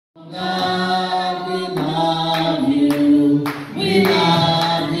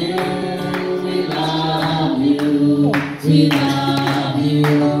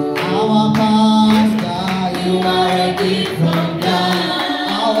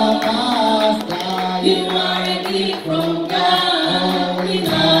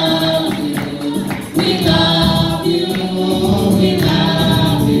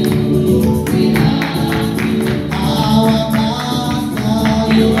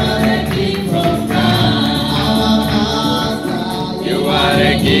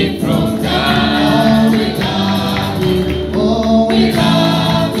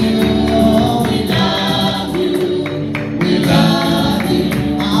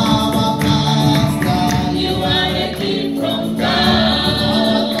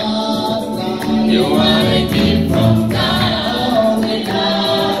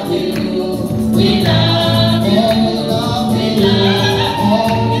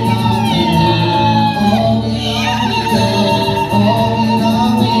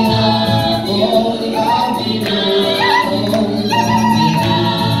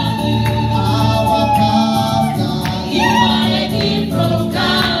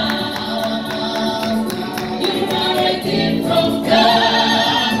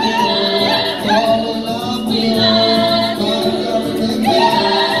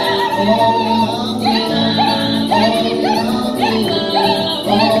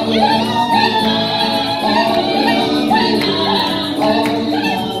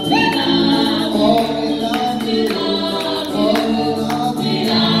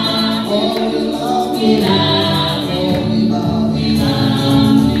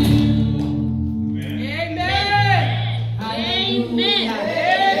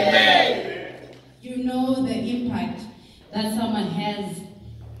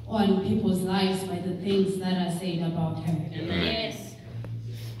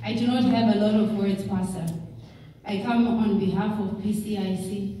I do not have a lot of words, Pastor. I come on behalf of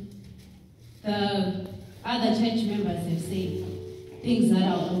Pcic. The other church members have said things that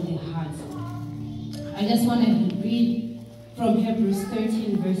are on their hearts. I just want to read from Hebrews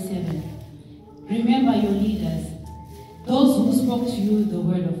 13, verse 7. Remember your leaders, those who spoke to you the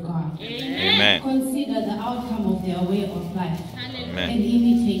word of God. Amen. Consider the outcome of their way of life. Amen. And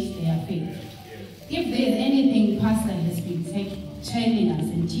imitate their faith. If there's anything Pastor has been telling us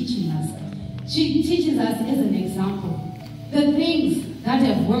and teaching us, she teaches us as an example the things that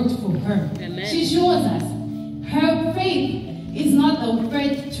have worked for her. Amen. She shows us her faith is not the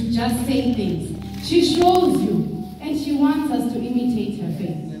faith to just say things. She shows you, and she wants us to imitate her faith.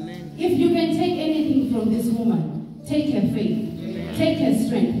 Amen. If you can take anything from this woman, take her faith, amen, take her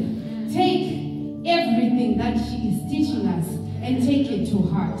strength, take everything that she is teaching us and take it to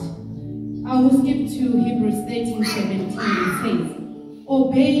heart. I will skip to Hebrews 13:17. It says,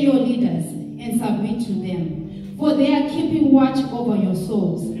 obey your leaders and submit to them, for they are keeping watch over your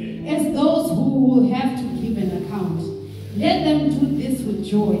souls, as those who will have to give an account. Let them do this with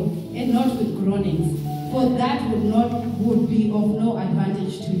joy and not with groanings, for that would be of no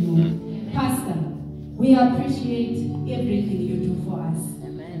advantage to you. Pastor, we appreciate everything you do for us.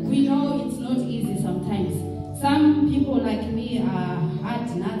 Amen. We know it's not easy sometimes. Some people like me are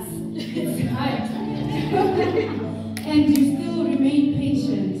hard nuts. It's hard. And you still remain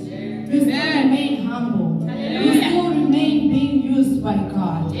patient. You still remain humble. You still remain being used by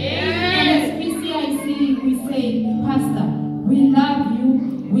God. And as Pcic, we say, Pastor, we love you.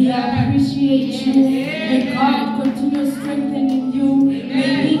 We appreciate you. May God continue strengthening you.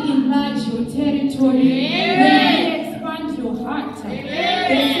 May He enlarge your territory. May He expand your heart.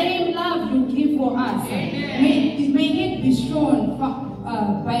 The same love you give for us, may it be shown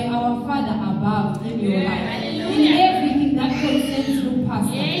by our Father above in your life. In everything that concerns you,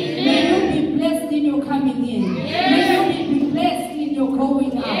 Pastor. May you be blessed in your coming in. May you be blessed in your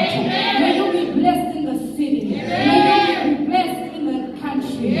going out. May you be blessed in the city. May you be blessed in the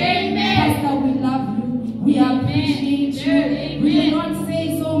country. Pastor, we love you. We appreciate you. We do not say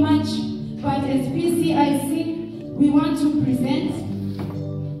so much, but as Pcic, we want to present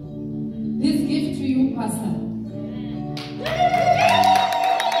this gift to you, Pastor.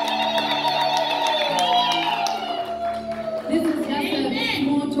 This is just a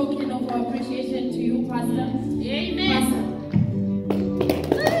small token of our appreciation to you, Pastor. Amen. Pastor.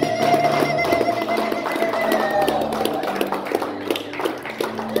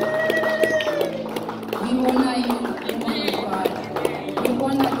 We honor you, Amen. God. We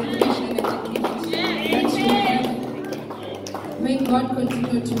honor the vision and the gift that you have. May God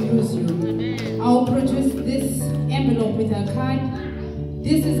continue to use you. Amen. I'll produce this envelope with a card.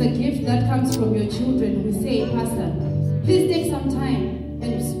 This is a gift that comes from your children. We say, Pastor, please take some time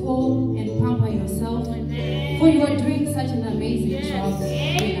and for you are doing such an amazing job with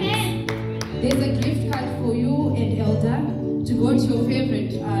us. There's a gift card for you and Elder to go to your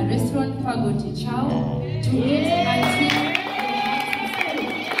favorite restaurant, Pagoti Chow, to eat until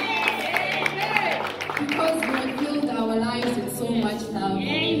because you have filled our lives with so much love,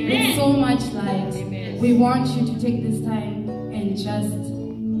 with so much light. We want you to take this time and just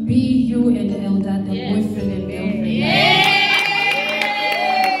be you and Elder, the boyfriend and girlfriend.